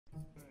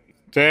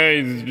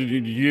Hey,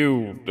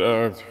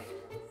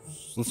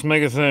 let's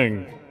make a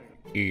thing.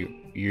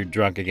 You're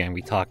drunk again.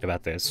 We talked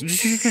about this.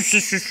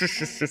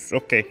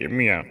 Okay, hear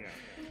me out.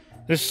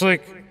 This,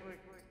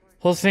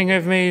 whole thing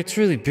I've made, it's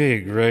really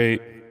big,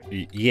 right?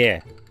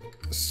 Yeah.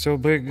 So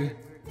big.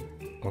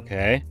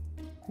 Okay.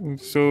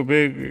 So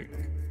big.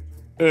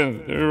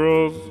 And they're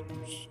all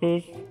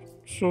so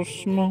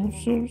small,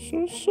 so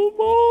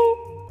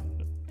small.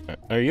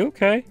 Are you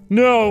okay?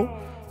 No!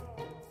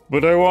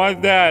 But I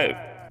want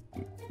that.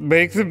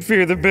 Make them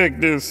fear the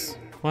bigness.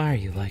 Why are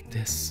you like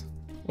this?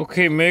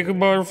 Okay, make a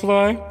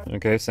butterfly.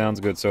 Okay, sounds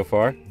good so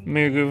far.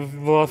 Make it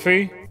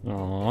fluffy.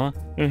 Aww.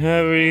 And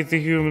have it eat the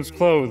human's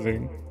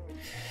clothing.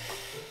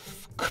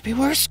 Could be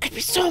worse. Could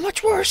be so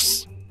much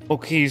worse.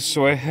 Okay,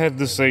 so I had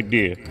this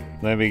idea.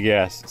 Let me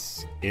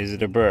guess. Is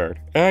it a bird?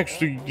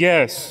 Actually,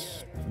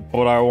 yes.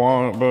 But it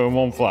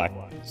won't fly.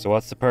 So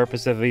what's the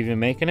purpose of even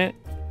making it?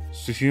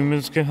 So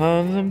humans can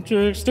hunt them to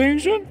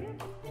extinction?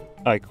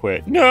 I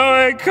quit. No,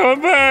 I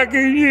come back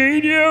and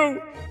eat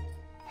you!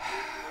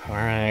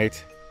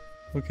 Alright.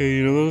 Okay,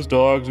 you know those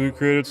dogs we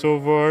created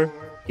so far?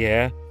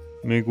 Yeah.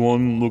 Make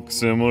one look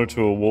similar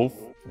to a wolf.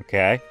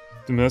 Okay.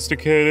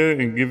 Domesticate it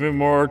and give it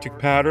more Arctic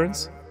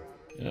patterns.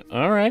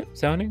 Alright,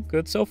 sounding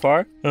good so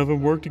far. Have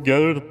them work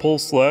together to pull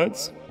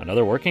sleds.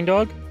 Another working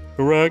dog?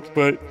 Correct,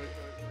 but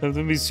have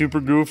them be super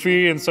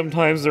goofy and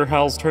sometimes their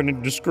howls turn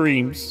into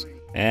screams.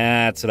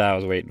 That's what I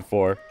was waiting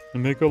for.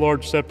 And make a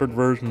large separate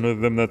version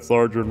of them that's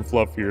larger and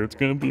fluffier. It's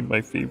gonna be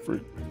my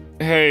favorite.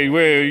 Hey,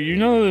 wait, you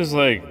know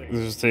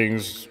there's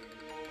things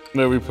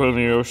that we put in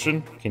the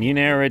ocean? Can you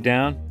narrow it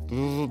down?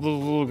 Those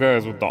little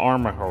guys with the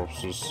armor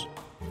houses.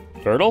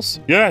 Turtles?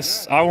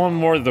 Yes, I want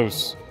more of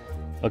those.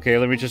 Okay,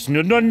 let me just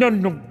no.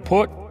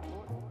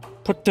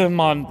 Put them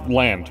on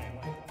land.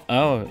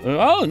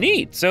 Oh,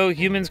 neat. So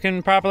humans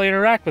can properly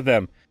interact with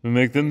them. And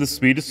make them the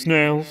speed of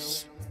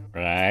snails.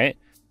 Right.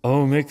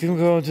 Oh, make them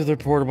go into their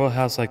portable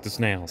house like the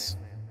snails.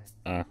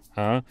 And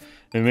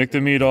make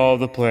them eat all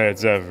the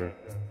plants ever.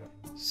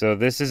 So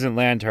this isn't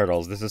land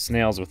turtles. This is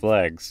snails with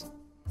legs.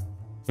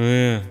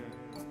 Yeah.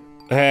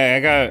 Hey, I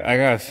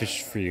got a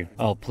fish for you.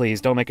 Oh,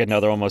 please don't make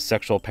another almost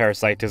sexual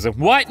parasitism.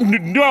 What?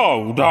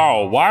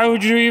 No. Why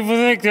would you even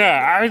think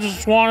that? I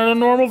just wanted a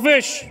normal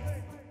fish.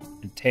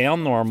 Tail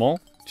normal.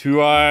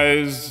 2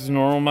 eyes,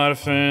 normal amount of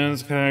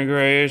fins, kind of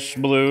grayish,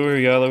 blue or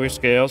yellowish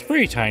scales.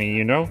 Pretty tiny,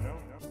 you know.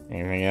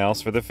 Anything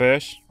else for the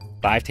fish?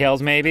 5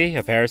 tails maybe?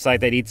 A parasite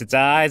that eats its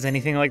eyes?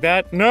 Anything like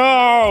that?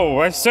 No!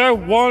 I said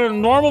one a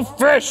normal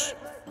fish!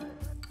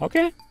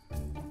 Okay.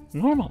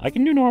 Normal. I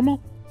can do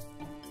normal.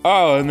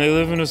 Oh, and they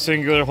live in a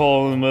singular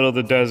hole in the middle of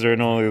the desert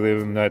and only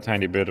live in that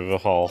tiny bit of a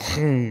hole.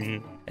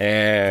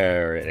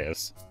 There it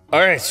is.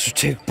 Alright, so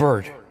take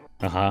bird.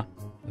 Uh-huh.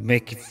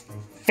 Make it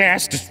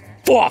fast as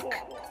fuck!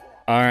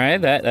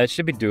 Alright, that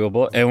should be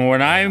doable. And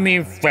when I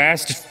mean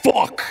fast as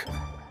fuck,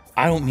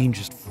 I don't mean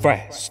just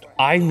fast.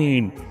 I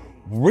mean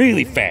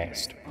really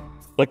fast.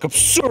 Like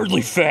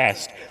absurdly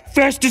fast.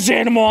 Fastest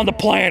animal on the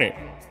planet.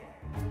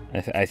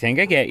 I think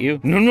I get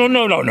you. No,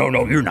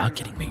 you're not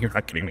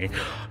getting me.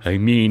 I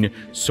mean,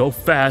 so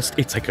fast,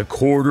 it's like a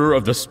quarter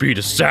of the speed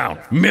of sound.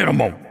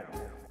 Minimum.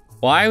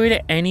 Why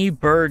would any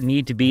bird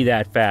need to be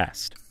that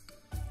fast?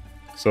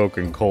 So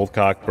can cold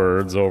cock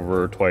birds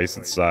over twice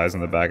its size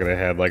in the back of the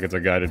head like it's a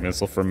guided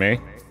missile for me?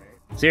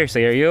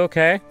 Seriously, are you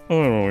okay? I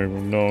don't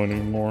even know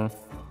anymore.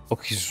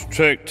 Okay,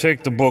 so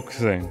take the book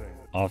thing.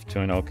 Off to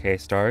an okay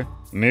start.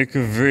 Make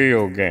a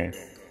video game.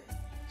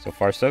 So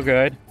far, so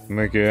good.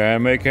 Make it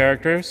anime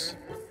characters.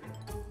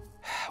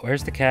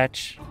 Where's the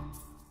catch?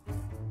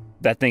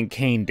 That thing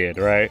Kane did,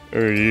 right?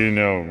 You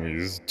know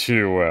me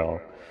too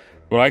well.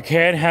 But I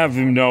can't have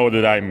him know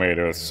that I made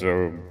it,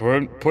 so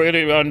put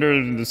it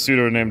under the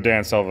pseudonym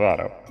Dan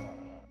Salvato.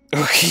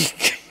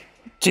 Okay,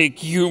 take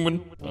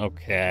human.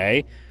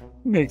 Okay.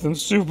 Make them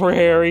super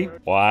hairy.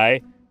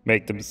 Why?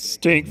 Make them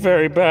stink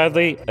very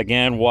badly.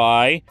 Again,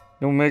 why?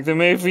 You'll make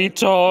them 8 feet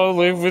tall,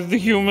 live with the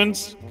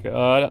humans.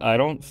 God, I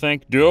don't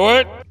think... Do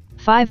it!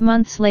 5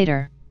 months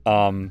later.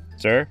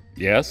 Sir?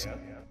 Yes?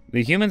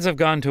 The humans have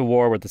gone to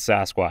war with the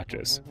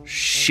Sasquatches.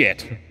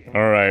 Shit.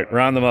 Alright,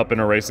 round them up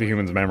and erase the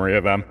humans' memory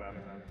of them.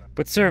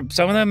 But sir,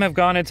 some of them have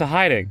gone into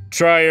hiding.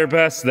 Try your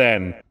best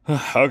then.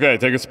 Okay,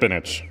 take a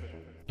spinach.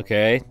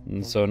 Okay,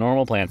 so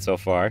normal plant so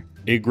far.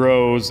 It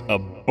grows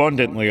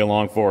abundantly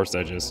along forest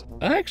edges.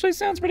 That actually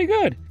sounds pretty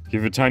good.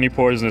 Give it tiny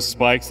poisonous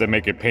spikes that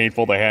make it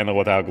painful to handle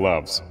without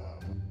gloves.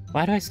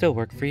 Why do I still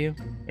work for you?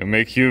 And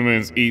make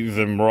humans eat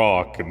them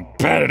raw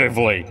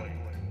competitively.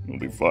 It'll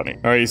be funny.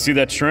 Alright, you see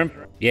that shrimp?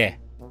 Yeah.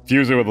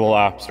 Fuse it with a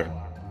lobster.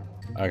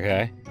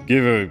 Okay.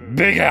 Give it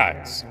big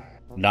eyes.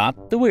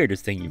 Not the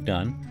weirdest thing you've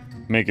done.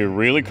 Make it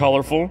really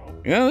colorful.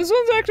 Yeah, this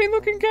one's actually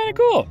looking kind of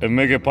cool. And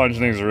make it punch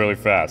things really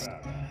fast.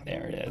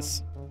 There it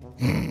is.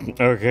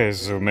 Okay,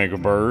 so make a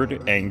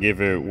bird and give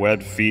it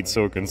webbed feet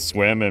so it can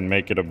swim and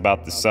make it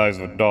about the size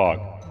of a dog.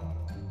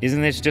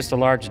 Isn't this just a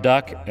large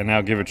duck? And now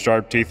give it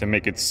sharp teeth and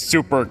make it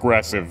super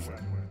aggressive.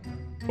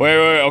 Wait,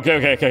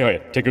 okay.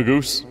 Take a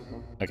goose.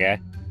 Okay.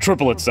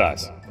 Triple its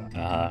size.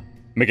 Uh-huh.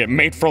 Make it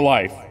mate for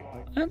life.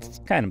 That's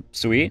kind of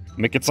sweet.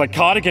 Make it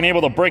psychotic and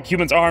able to break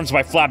humans' arms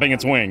by flapping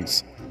its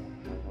wings.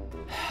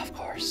 Of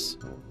course.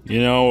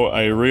 You know,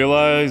 I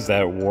realize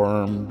that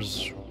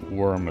worms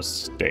were a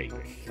mistake.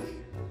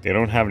 They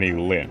don't have any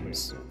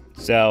limbs.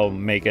 So,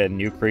 make a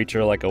new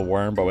creature like a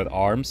worm, but with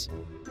arms?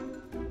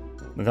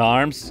 With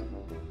arms?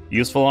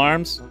 Useful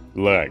arms?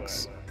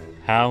 Legs.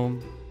 How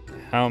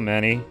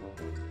many?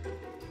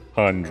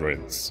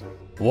 Hundreds.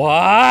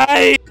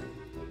 Why?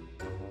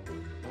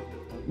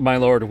 My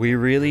lord, we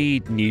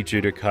really need you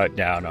to cut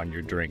down on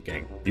your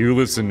drinking. You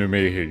listen to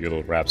me here, you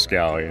little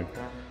rapscallion.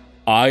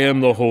 I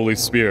am the Holy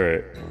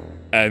Spirit,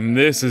 and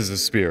this is the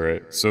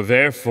Spirit, so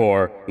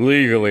therefore,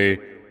 legally,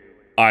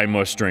 I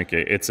must drink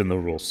it. It's in the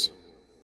rules.